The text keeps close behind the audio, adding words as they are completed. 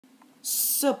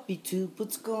Sup YouTube,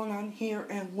 what's going on here,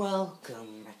 and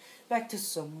welcome back to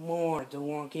some more The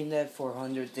Walking Dead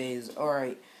 400 Days.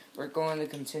 Alright, we're going to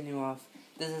continue off.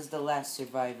 This is the last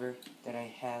survivor that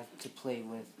I have to play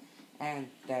with, and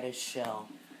that is Shel.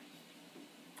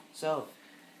 So,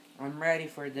 I'm ready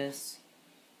for this.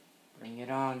 Bring it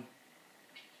on.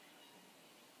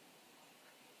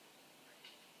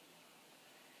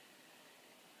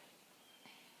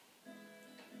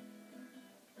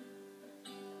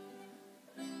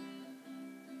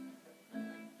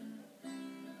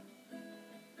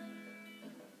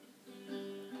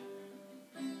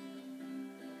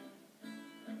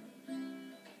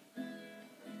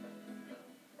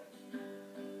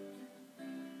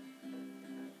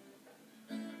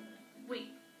 Wait.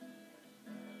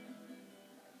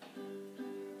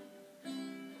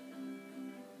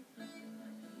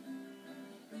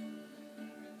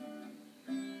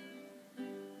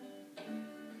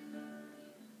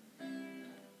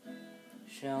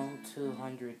 Shel,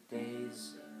 200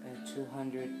 days,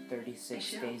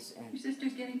 236 days in. Your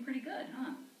sister's getting pretty good,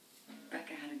 huh?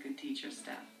 Becca had a good teacher,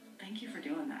 Steph. Thank you for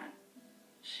doing that.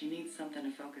 She needs something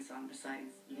to focus on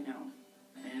besides,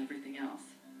 everything else.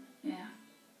 Yeah.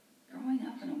 Growing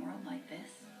up in a world like this,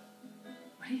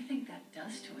 what do you think that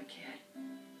does to a kid?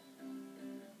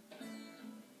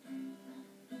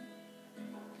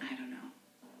 I don't know.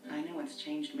 I know it's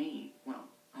changed me. Well,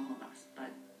 all of us.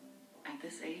 But at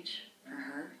this age, for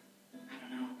her, I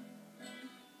don't know.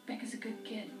 Becca's a good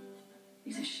kid.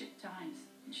 These are shit times,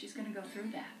 and she's gonna go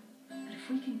through that. But if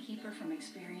we can keep her from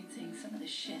experiencing some of the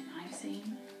shit I've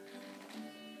seen...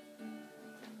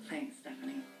 Thanks,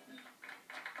 Stephanie.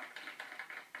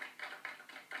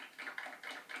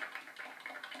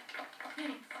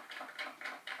 Thanks.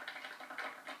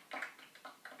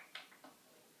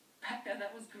 Becca,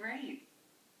 that was great.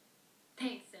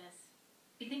 Thanks, sis.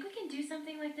 You think we can do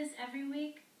something like this every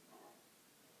week?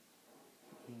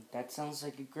 That sounds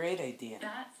like a great idea.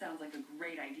 That sounds like a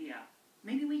great idea.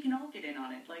 Maybe we can all get in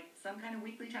on it, like some kind of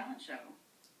weekly talent show.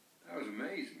 That was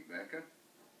amazing, Becca.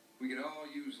 We could all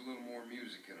use a little more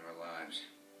music in our lives.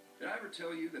 Did I ever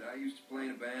tell you that I used to play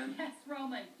in a band? Yes,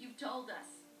 Roman, you've told us.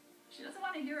 She doesn't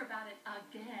want to hear about it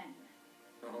again.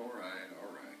 All right,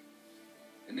 all right.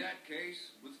 In that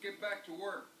case, let's get back to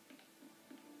work.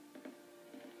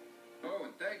 Oh,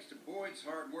 and thanks to Boyd's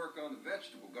hard work on the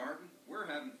vegetable garden, we're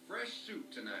having fresh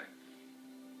soup tonight.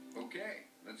 Okay,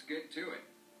 let's get to it.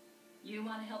 You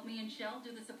want to help me and Shel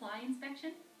do the supply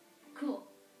inspection? Cool.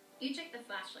 You check the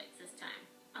flashlights this time.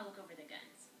 I'll look over the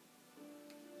guns.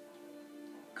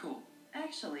 Cool.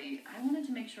 Actually, I wanted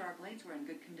to make sure our blades were in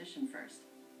good condition first.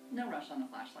 No rush on the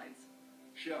flashlights.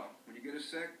 Shel, when you get a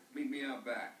sec, meet me out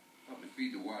back. Help me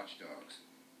feed the watchdogs.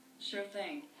 Sure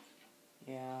thing.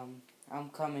 Yeah, I'm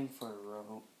coming for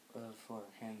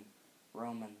him.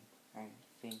 Roman, I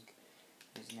think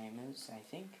his name is,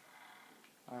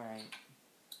 Alright.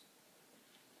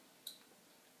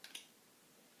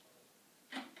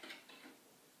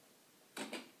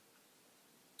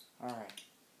 Alright.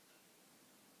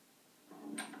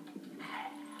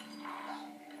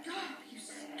 You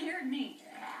scared me.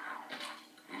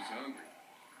 He's hungry.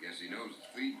 Guess he knows it's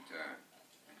feeding time.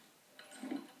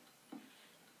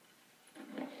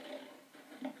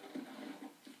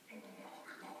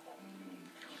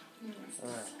 It's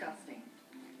disgusting.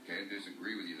 Can't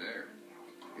disagree with you there.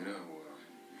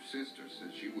 Your sister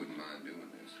said she wouldn't mind doing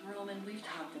this. Roman, we've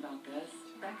talked about this.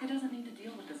 Becca doesn't need to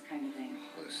deal with this kind of thing.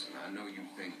 Listen, I know you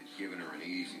think that giving her an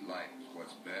easy life is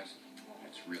what's best.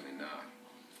 It's really not.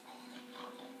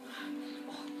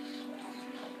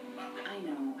 I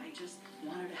know. I just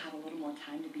want her to have a little more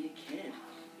time to be a kid.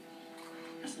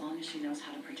 As long as she knows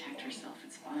how to protect herself,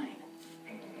 it's fine.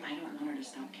 I don't want her to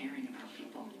stop caring about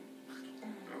people.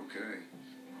 Okay.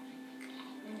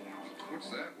 What's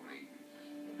that one eating?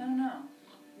 I don't know.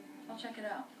 I'll check it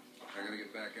out. I gotta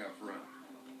get back out front.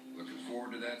 Looking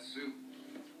forward to that soup.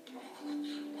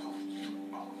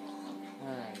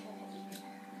 Alright.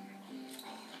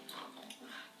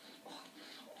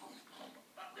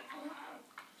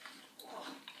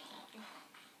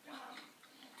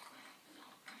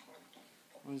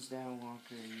 What's that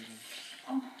walker eating?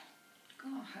 Oh,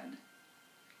 God.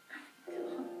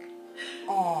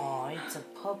 Oh, it's a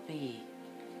puppy.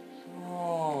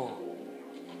 Oh.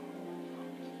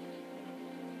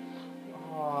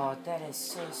 Oh, that is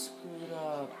so screwed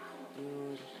up,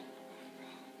 dude.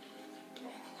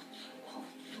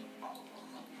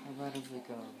 How about if we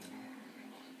go here?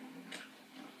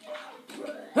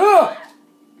 Oh,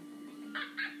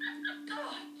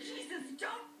 Jesus,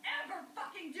 don't ever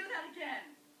fucking do that again!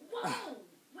 Whoa!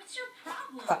 What's your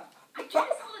problem? I do this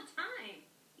all the time.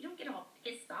 You don't get all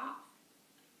pissed off.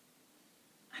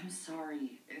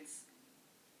 sorry. It's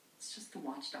just the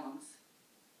watchdogs.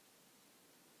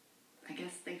 I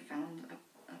guess they found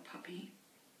a puppy.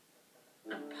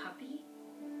 A puppy?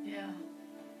 Yeah.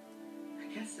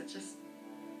 I guess it just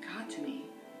got to me.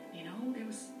 You know, it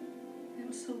was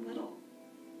so little.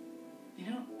 You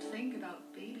don't think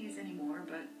about babies anymore,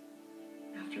 but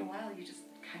after a while you just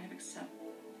kind of accept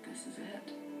this is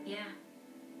it. Yeah.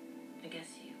 I guess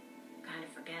you kind of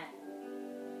forget.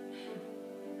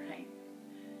 Right.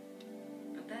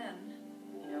 But then,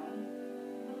 you know,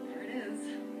 there it is.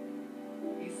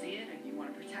 You see it and you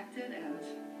want to protect it, and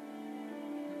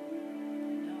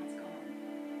now it's gone.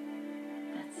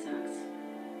 That sucks.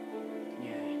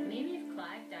 Yeah. Maybe if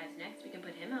Clive dies next, we can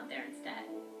put him out there instead.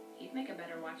 He'd make a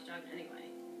better watchdog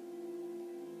anyway.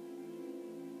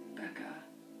 Becca.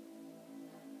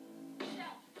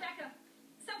 Shel, Becca,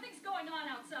 something's going on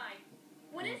outside.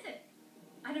 What is it?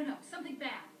 I don't know, something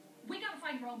bad. We gotta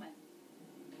find Roman.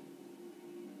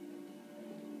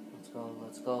 Let's go,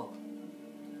 let's go.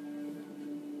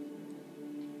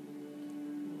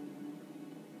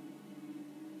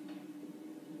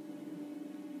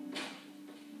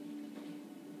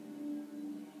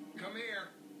 Come here,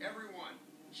 everyone.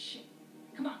 Shit.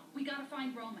 Come on, we gotta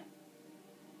find Roman.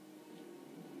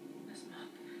 Miss Mom.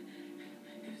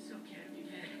 It's okay, mi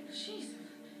bene. Jesus.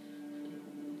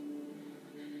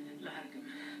 Largam.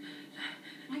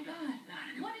 My God.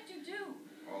 What did you do?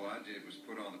 All I did was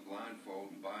put on the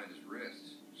blindfold and bind his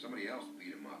wrists. Somebody else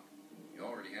beat him up. He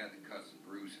already had the cuts and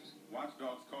bruises.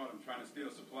 Watchdogs caught him trying to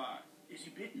steal supplies. Is he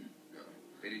bitten? No,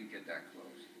 they didn't get that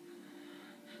close.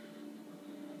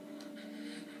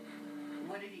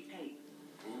 What did he take?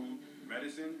 Food,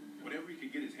 medicine, whatever he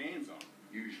could get his hands on.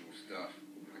 Usual stuff.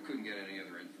 I couldn't get any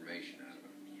other information out of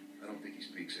him. I don't think he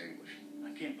speaks English.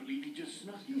 I can't believe he just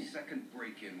snuck The second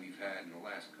break-in we've had in the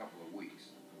last couple of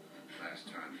weeks. Last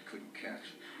time we couldn't catch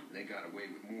him. And they got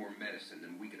away with more medicine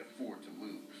than we could afford to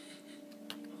lose.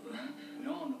 We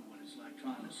all know what it's like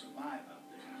trying to survive out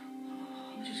there.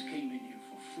 He just came in here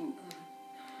for food.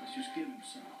 Let's just give him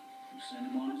some. We'll send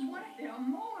him on his What way. if there are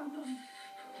more of them?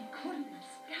 He could have been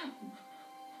scouting.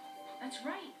 That's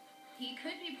right. He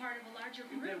could be part of a larger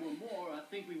If there group. were more, I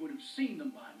think we would have seen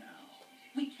them by now.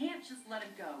 We can't just let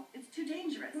him go. It's too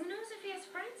dangerous. Who knows if he has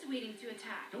friends waiting to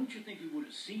attack? Don't you think we would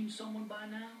have seen someone by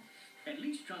now? At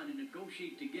least trying to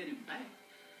negotiate to get him back.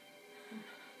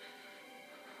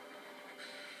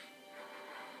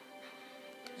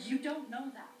 You don't know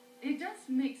that. It does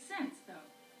make sense, though.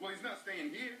 Well, he's not staying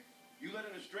here. You let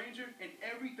in a stranger, and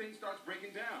everything starts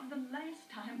breaking down. The last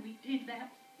time we did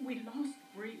that, we lost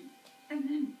Bree. And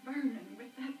then Vernon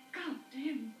with that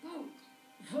goddamn boat.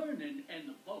 Vernon and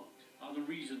the boat are the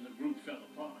reason the group fell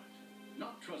apart.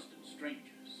 Not trusting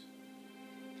strangers.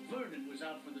 Vernon was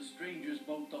out for the stranger's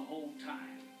boat the whole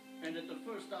time. And at the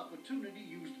first opportunity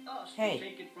used us Hey, to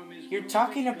take it from his You're group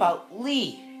talking of about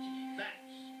Lee.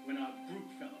 That's when our group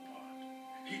fell apart.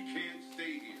 He can't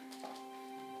stay here.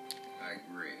 I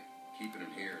agree. Keeping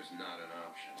him here is not an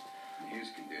option. In his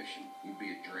condition, he'd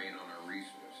be a drain on our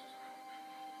resources.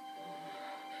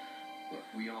 Look,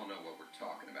 we all know what we're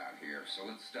talking about here, so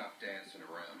let's stop dancing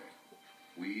around it.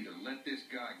 We either let this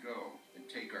guy go and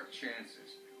take our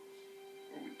chances,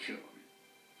 or we kill him.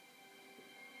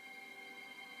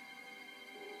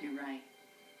 You're right.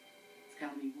 It's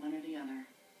gotta be one or the other.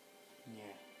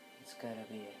 Yeah, it's gotta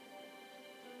be it.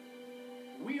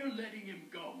 We are letting him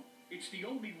go. It's the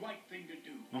only right thing to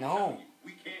do. I'm No. telling you,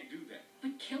 we can't do that.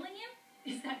 But killing him?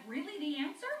 Is that really the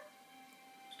answer?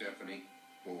 Stephanie,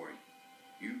 Boyd,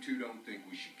 you two don't think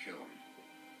we should kill him.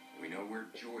 We know where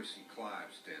Joyce and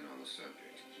Clive stand on the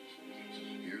subject.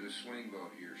 You're the swing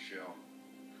vote here, Shel.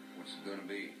 What's it gonna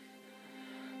be?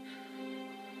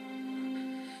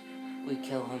 We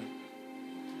kill him.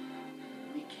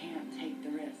 We can't take the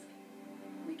risk.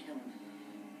 We kill him.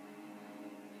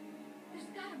 There's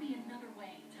gotta be another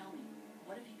way. Tell me,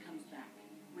 what if he comes back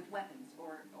with weapons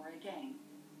or a gang?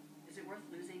 Is it worth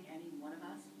losing any one of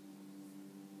us?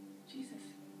 Jesus,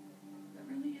 there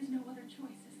really is no other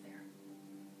choice, is there?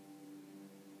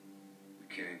 We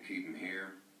can't keep him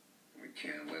here, and we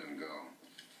can't let him go.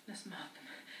 Miss Mom.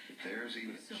 If there's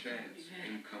even a So chance happy, of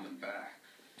him coming back,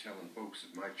 telling folks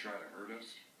that might try to hurt us,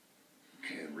 we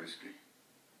can't risk it.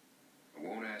 I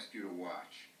won't ask you to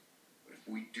watch, but if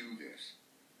we do this,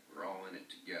 we're all in it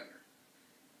together.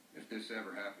 If this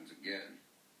ever happens again,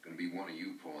 it's gonna be one of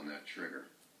you pulling that trigger.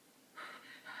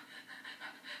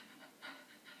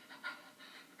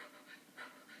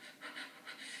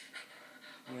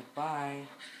 Goodbye.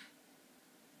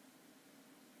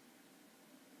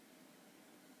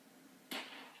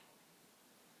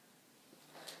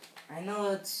 I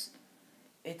know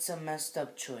It's a messed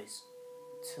up choice.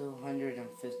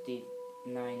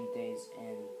 259 days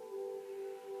in.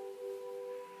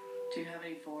 Do you have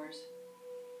any fours?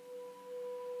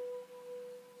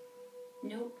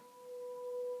 Nope.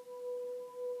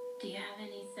 Do you have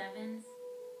any sevens?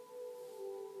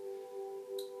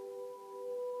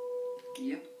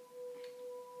 Yep.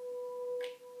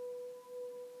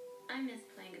 I miss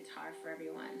playing guitar for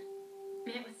everyone.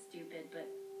 It was stupid, but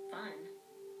fun.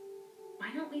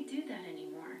 Why don't we do that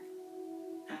anymore?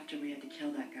 After we had to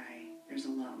kill that guy, there's a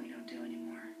lot we don't do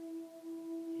anymore.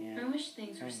 Yeah. I wish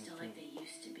things were still like they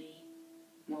used to be.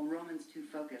 Well, Roman's too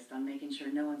focused on making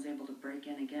sure no one's able to break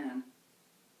in again.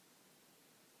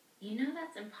 You know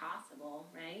that's impossible,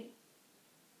 right?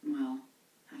 Well,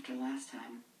 after last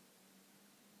time,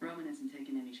 Roman isn't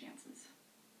taking any chances.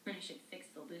 I should fix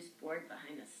the loose board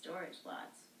behind the storage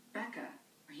lots. Becca,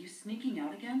 are you sneaking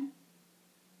out again?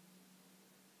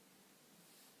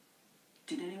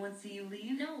 Did anyone see you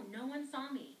leave? No, no one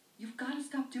saw me. You've got to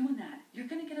stop doing that. You're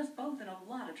going to get us both in a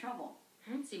lot of trouble.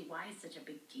 I don't see why it's such a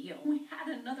big deal. We had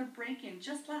another break-in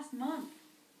just last month.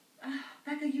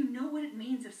 Becca, you know what it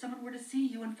means if someone were to see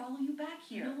you and follow you back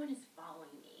here. No one is following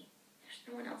me. There's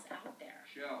no one else out there.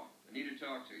 Shel, I need to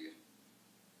talk to you.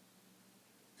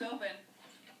 It's open.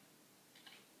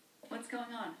 What's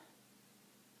going on?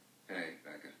 Hey,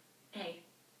 Becca. Hey,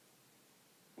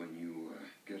 When you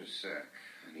get a sec,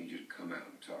 I need you to come out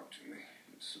and talk to me.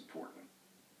 It's important.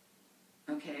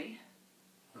 Okay.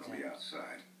 I'll be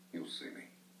outside. You'll see me.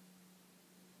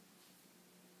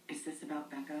 Is this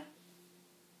about Becca?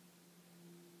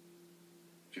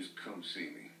 Just come see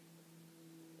me.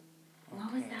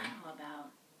 what was that all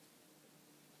about?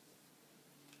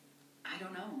 I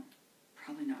don't know.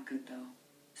 Probably not good, though.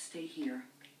 Stay here.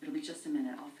 It'll be just a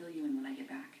minute. I'll fill you in when I get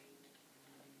back.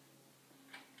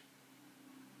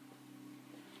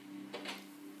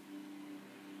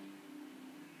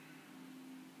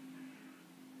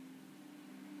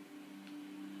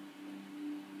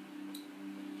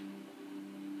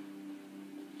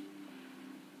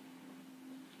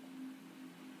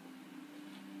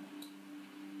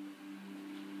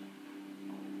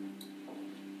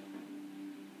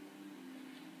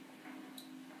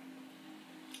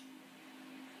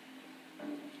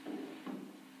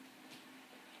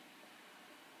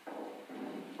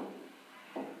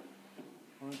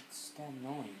 What's that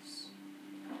noise?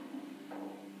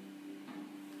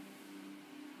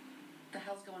 What the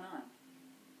hell's going on?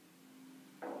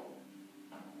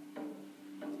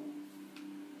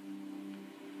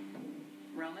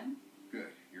 Roman? Good,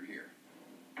 you're here.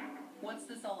 What's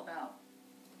this all about?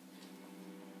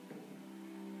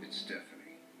 It's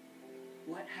Stephanie.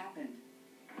 What happened?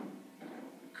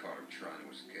 We caught her trying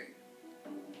to escape.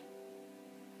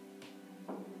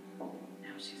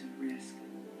 Now she's at risk.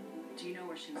 Do you know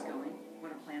where she was going?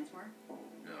 What her plans were?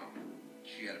 No.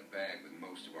 She had a bag with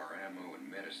most of our ammo and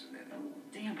medicine in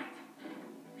it. Damn it.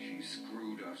 She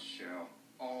screwed us, Shel.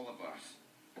 All of us.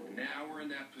 And now we're in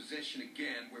that position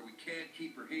again where we can't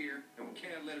keep her here and we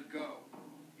can't let her go.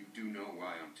 You do know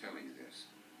why I'm telling you this,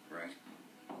 right?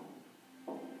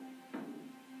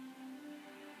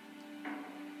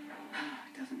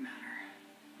 It doesn't matter.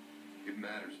 It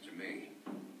matters to me.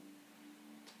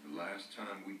 The last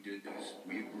time we did this,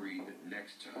 we agreed that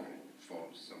next time it'd fall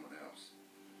to someone else.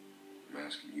 I'm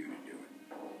asking you to do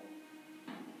it.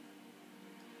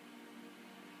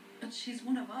 But she's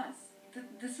one of us.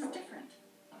 This is different.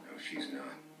 No, she's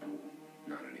not.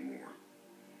 Not anymore.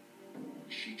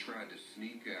 She tried to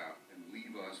sneak out and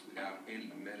leave us without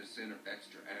any medicine or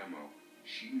extra ammo.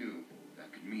 She knew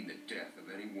that could mean the death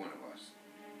of any one of us.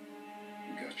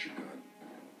 You got your gun.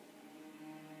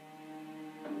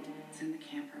 It's in the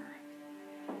camper.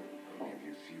 I'll give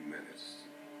you a few minutes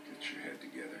to get your head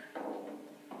together.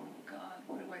 God,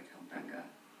 what do I tell Becca?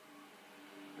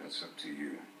 That's up to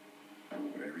you.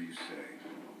 Whatever you say,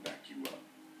 I'll back you up.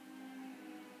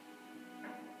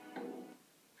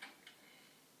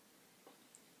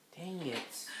 Dang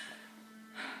it.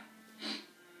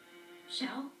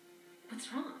 Shel,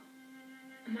 what's wrong?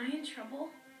 Am I in trouble?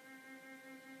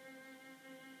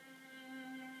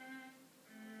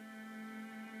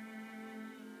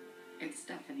 It's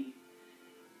Stephanie.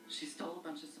 She stole a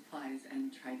bunch of supplies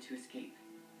and tried to escape.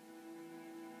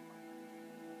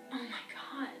 Oh my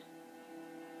god.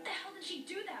 What the hell did she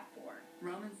do that for?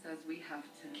 Roman says we have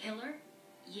to... Kill her?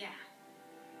 Yeah.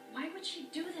 Why would she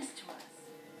do this to us?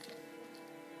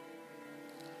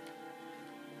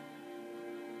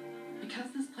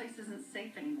 Because this place isn't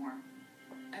safe anymore.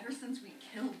 Ever since we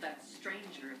killed that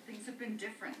stranger, things have been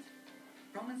different.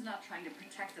 Roman's not trying to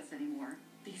protect us anymore.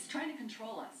 He's trying to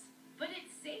control us. But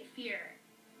it's safe here.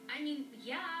 I mean,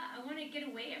 yeah, I want to get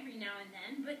away every now and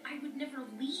then, but I would never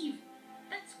leave.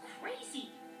 That's crazy.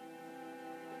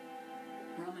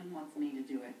 Roman wants me to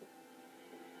do it.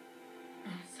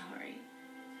 I'm sorry.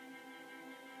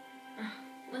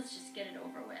 Let's just get it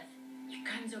over with. Your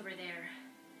gun's over there,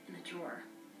 in the drawer.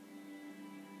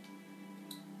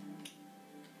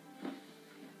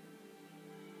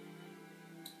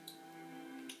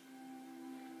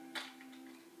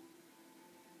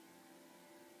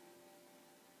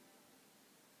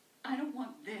 I don't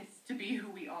want this to be who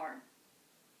we are.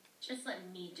 Just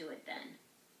let me do it then.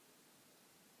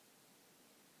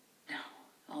 No,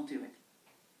 I'll do it.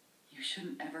 You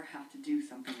shouldn't ever have to do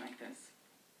something like this.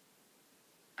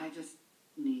 I just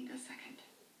need a second.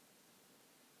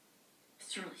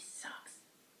 This really sucks.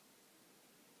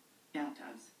 Yeah, it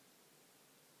does.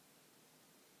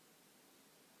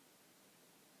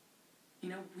 You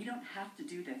know, we don't have to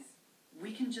do this.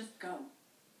 We can just go.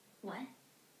 What?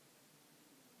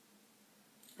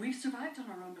 We've survived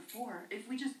on our own before. If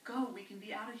we just go, we can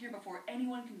be out of here before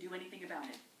anyone can do anything about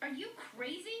it. Are you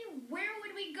crazy? Where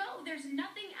would we go? There's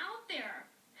nothing out there.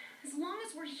 As long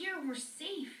as we're here, we're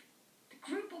safe. The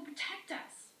group will protect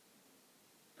us.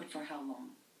 But for how long?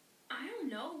 I don't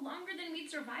know, longer than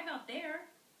we'd survive out there.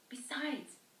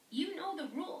 Besides, you know the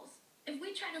rules. If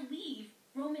we try to leave,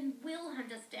 Roman will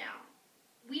hunt us down.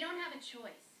 We don't have a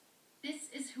choice. This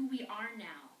is who we are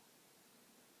now.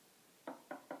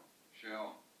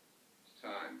 Shel, it's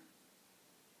time.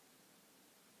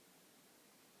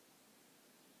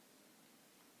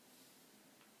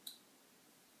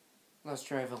 Let's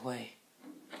drive away.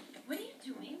 What are you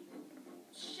doing?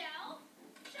 Shel?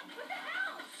 Shel, what the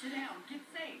hell? Sit down. Get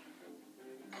safe.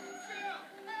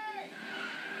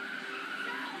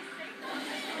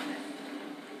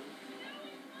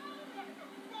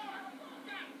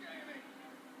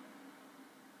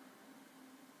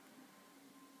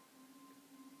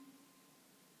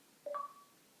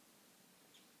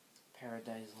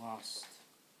 Paradise Lost.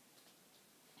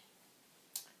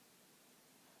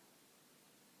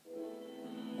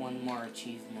 One more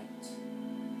achievement.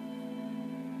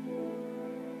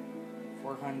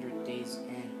 400 days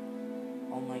in.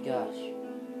 Oh my gosh.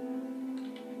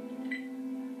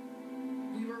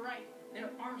 We were right.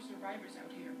 There are survivors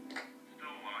out here. Still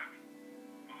alive.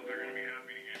 Well, they're gonna be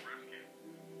happy to get rescued.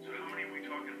 So how many are we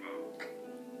talking about?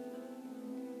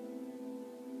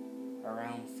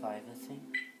 Around 5, I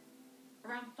think.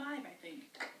 Around 5, I think.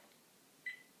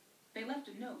 They left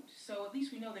a note, so at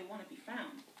least we know they want to be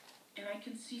found. And I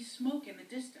can see smoke in the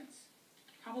distance.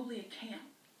 Probably a camp.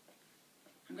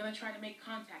 I'm gonna try to make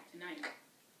contact tonight.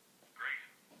 Great.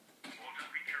 Well,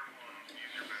 just be careful and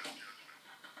use your best judgment.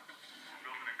 We're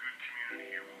building a good community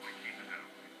here. We want to keep it that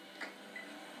way.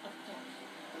 Of course.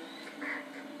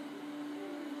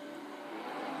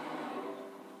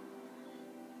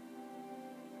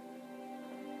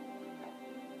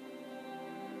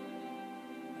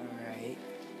 Alright.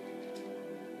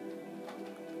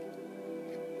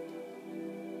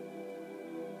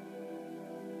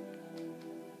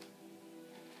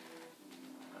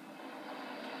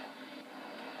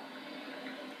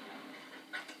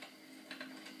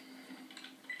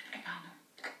 I found him.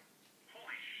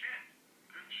 Holy shit!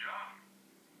 Good job.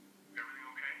 Everything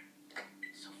okay?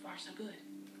 So far, so good.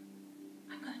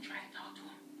 I'm gonna try to talk to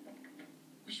him.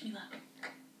 Wish me luck.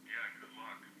 Yeah, good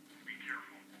luck. Be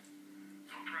careful.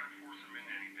 Don't try to force them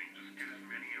into anything. Just get as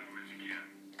many of them as you can.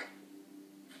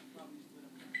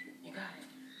 You got it.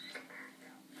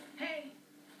 Hey!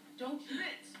 Don't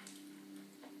schmitz!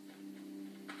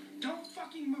 Don't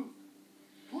fucking move!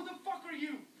 Who the fuck are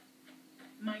you?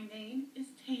 My name is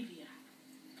Tavia.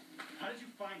 How did you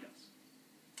find us?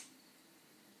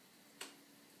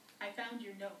 I found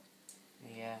your note.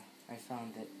 Yeah, I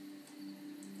found it.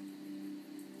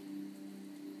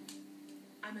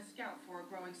 I'm a scout for a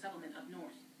growing settlement up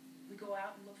north. We go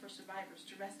out and look for survivors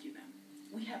to rescue them.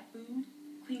 We have food,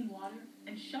 clean water,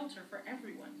 and shelter for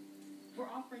everyone. We're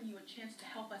offering you a chance to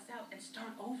help us out and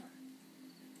start over.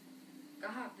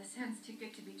 God, this sounds too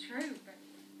good to be true, but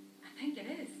I think it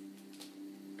is.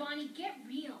 Bonnie, get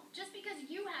real. Just because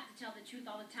you have to tell the truth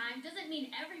all the time doesn't mean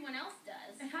everyone else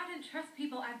does. If I didn't trust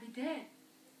people, I'd be dead.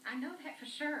 I know that for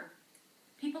sure.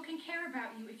 People can care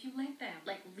about you if you let them.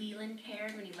 Like Leland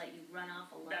cared when he let you run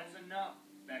off alone. That's enough,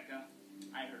 Becca.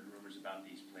 I heard rumors about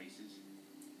these places.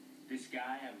 This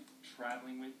guy I was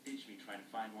traveling with ditched me trying to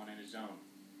find one in his own.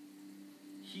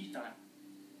 He thought,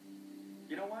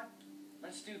 you know what?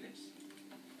 Let's do this.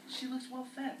 She looks well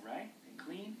fed, right? And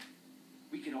clean.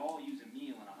 We could all use a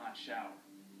meal and a hot shower.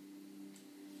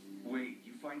 Wait,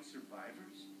 you find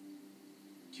survivors?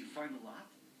 Do you find a lot?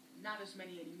 Not as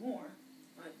many anymore,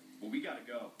 but Well, we gotta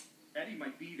go. Eddie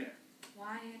might be there.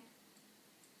 Wyatt.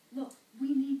 Look,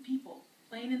 we need people,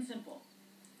 plain and simple.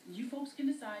 You folks can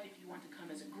decide if you want to come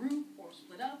as a group or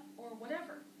split up or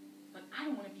whatever. But I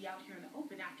don't want to be out here in the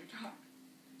open after dark.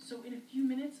 So in a few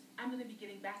minutes, I'm going to be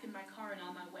getting back in my car and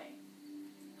on my way.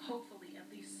 Hopefully, at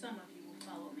least some of you will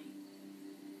follow me.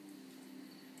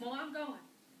 Well, I'm going.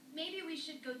 Maybe we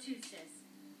should go too, sis.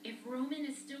 If Roman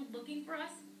is still looking for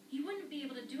us, he wouldn't be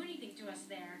able to do anything to us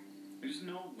there. There's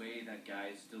no way that guy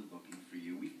is still looking for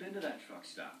you. We've been to that truck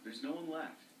stop. There's no one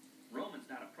left. Roman's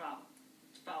not a problem.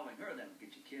 It's following her that'll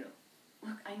get you killed.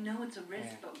 Look, I know it's a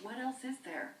risk, but what else is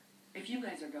there? If you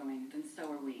guys are going, then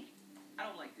so are we. I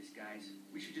don't like this, guys.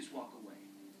 We should just walk away.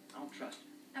 I don't trust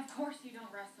her. Of course you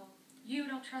don't, Russell. You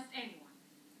don't trust anyone.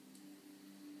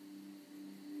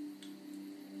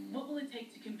 What will it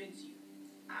take to convince you?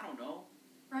 I don't know.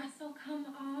 Russell, come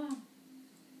on.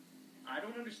 I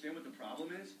don't understand what the problem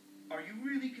is. Are you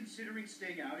really considering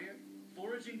staying out here?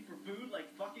 Foraging for food like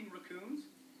fucking raccoons?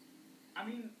 I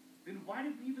mean, then why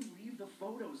did we even leave the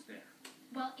photos there?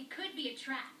 Well, it could be a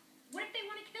trap. What if they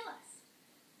want to kill us?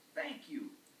 Thank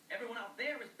you. Everyone out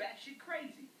there is batshit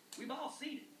crazy. We've all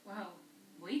seen it. Well,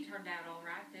 we turned out all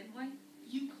right, didn't we?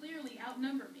 You clearly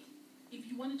outnumber me. If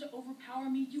you wanted to overpower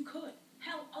me, you could.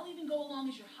 Hell, I'll even go along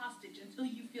as your hostage until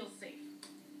you feel safe.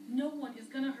 No one is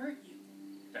gonna hurt you.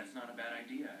 That's not a bad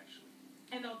idea, actually.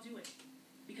 And I'll do it.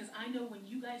 Because I know when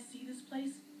you guys see this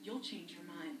place, you'll change your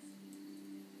minds.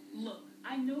 Look,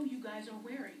 I know you guys are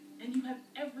wary, and you have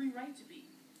every right to be.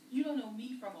 You don't know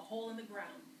me from a hole in the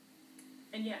ground.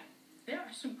 And yeah, there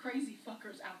are some crazy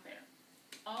fuckers out there.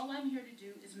 All I'm here to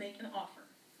do is make an offer.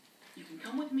 You can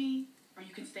come with me, or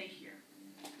you can stay here.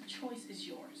 The choice is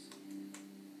yours.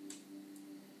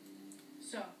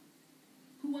 So,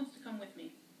 who wants to come with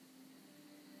me?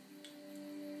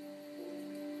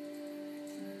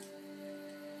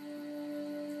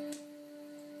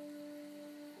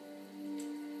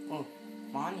 Well,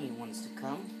 Bonnie wants to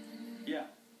come. Yeah.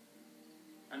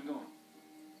 I'm going.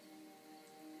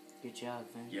 Good job,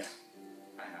 Vince. Yeah.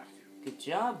 I have to. Good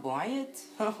job, Wyatt.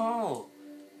 Oh.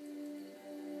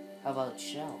 How about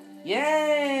Shel?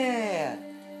 Yeah!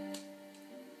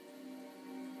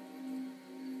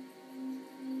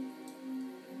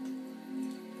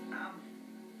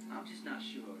 I'm just not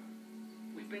sure.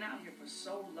 We've been out here for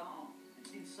so long and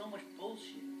seen so much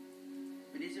bullshit.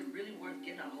 But is it really worth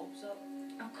getting our hopes up?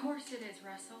 Of course it is,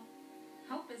 Russell.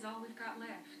 Hope is all we've got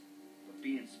left. But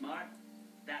being smart,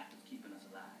 that's what's keeping us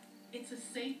alive. It's a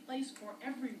safe place for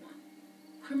everyone.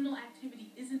 Criminal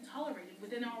activity isn't tolerated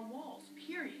within our walls,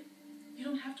 period. You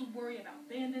don't have to worry about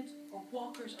bandits or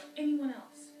walkers or anyone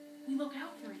else. We look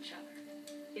out for each other.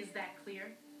 Is that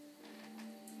clear?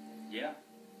 Yeah,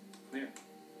 clear.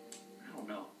 I don't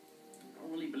know. I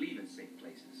don't really believe in safe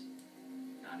places.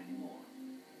 Not anymore.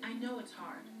 I know it's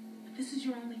hard, but this is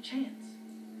your only chance.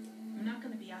 You're not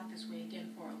going to be out this way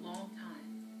again for a long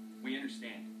time. We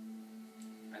understand.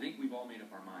 I think we've all made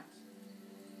up our minds.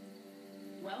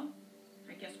 Well,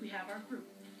 I guess we have our group.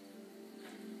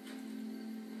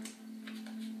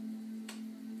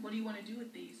 What do you want to do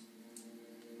with these?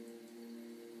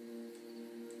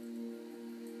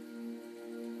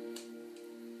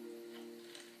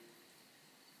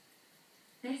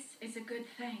 This is a good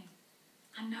thing.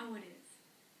 I know it is.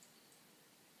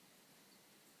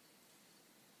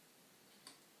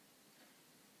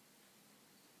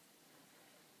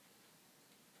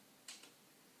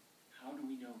 How do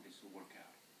we know this will work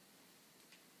out?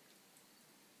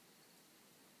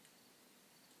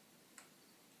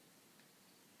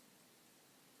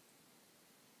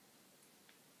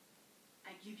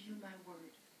 I give you my word.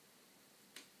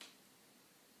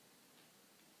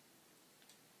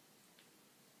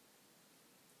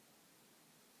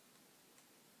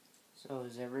 So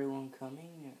is everyone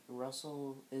coming?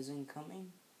 Russell isn't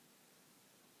coming?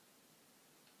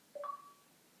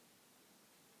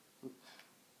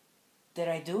 Did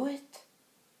I do it?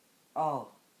 Oh,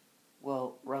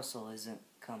 well, Russell isn't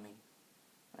coming.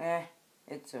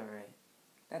 It's alright.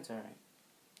 That's alright.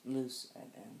 Loose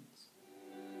ends.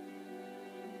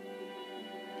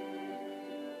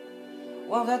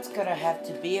 Well, that's gonna have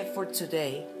to be it for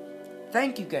today.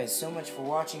 Thank you guys so much for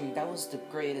watching. That was the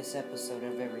greatest episode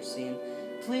I've ever seen.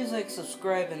 Please like,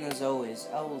 subscribe, and as always,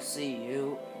 I will see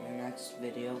you in the next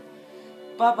video.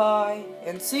 Bye-bye.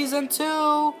 In Season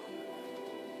 2!